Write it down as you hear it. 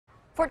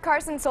Fort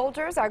Carson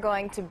soldiers are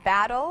going to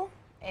battle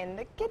in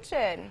the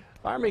kitchen.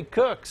 Army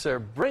cooks are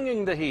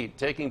bringing the heat,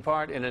 taking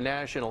part in a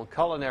national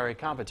culinary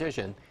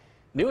competition.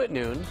 New at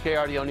noon,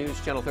 KRDO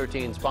News Channel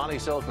 13's Bonnie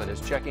Silkman is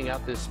checking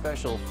out this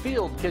special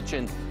field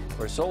kitchen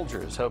where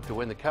soldiers hope to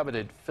win the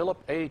coveted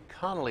Philip A.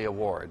 Connolly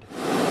Award.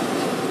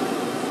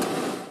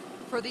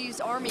 For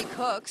these Army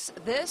cooks,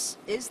 this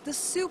is the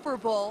Super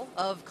Bowl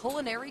of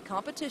culinary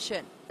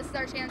competition. This is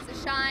our chance to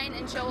shine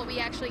and show what we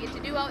actually get to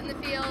do out in the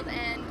field,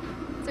 and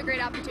it's a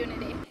great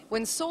opportunity.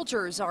 When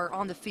soldiers are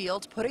on the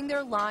field putting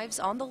their lives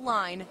on the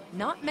line,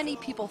 not many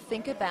people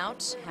think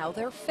about how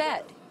they're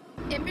fed.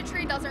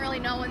 Infantry doesn't really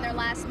know when their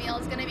last meal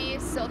is going to be,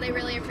 so they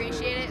really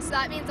appreciate it. So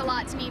that means a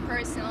lot to me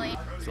personally.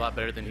 It's a lot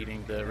better than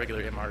eating the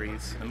regular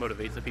MREs and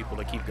motivates the people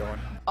to keep going.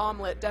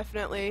 Omelet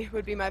definitely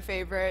would be my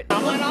favorite.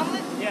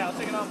 Omelet? Yeah, I'll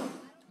take an omelet.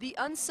 The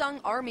unsung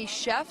Army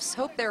chefs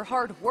hope their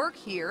hard work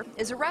here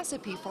is a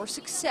recipe for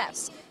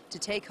success to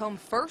take home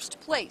first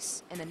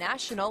place in the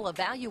national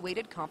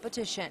evaluated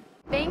competition.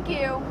 Thank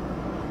you.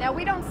 Now,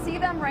 we don't see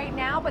them right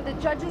now, but the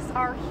judges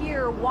are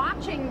here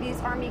watching these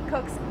Army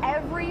cooks'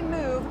 every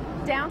move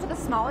down to the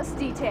smallest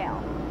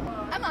detail.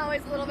 I'm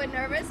always a little bit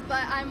nervous,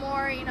 but I'm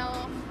more,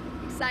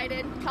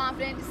 excited,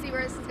 confident to see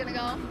where this is going to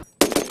go.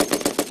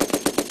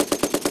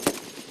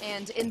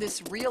 And in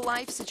this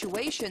real-life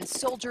situation,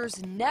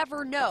 soldiers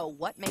never know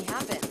what may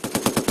happen.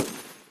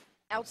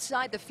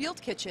 Outside the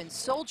field kitchen,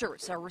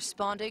 soldiers are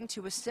responding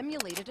to a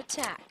simulated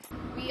attack.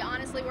 We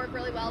honestly work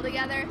really well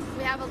together.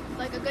 We have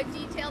a good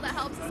detail that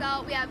helps us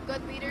out. We have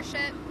good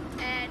leadership,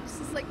 and it's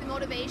just like the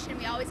motivation.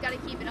 We always got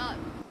to keep it up.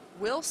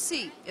 We'll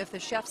see if the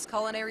chef's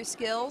culinary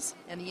skills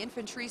and the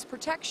infantry's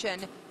protection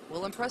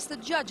will impress the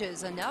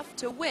judges enough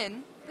to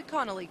win the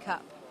Connolly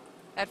Cup.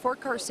 At Fort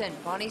Carson,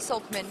 Bonnie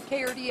Silkman,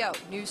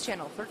 KRDO News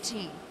Channel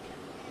 13.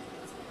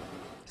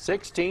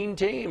 16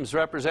 teams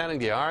representing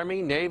the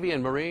Army, Navy,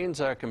 and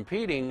Marines are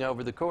competing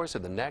over the course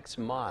of the next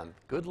month.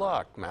 Good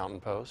luck,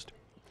 Mountain Post.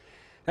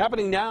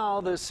 Happening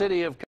now, the city of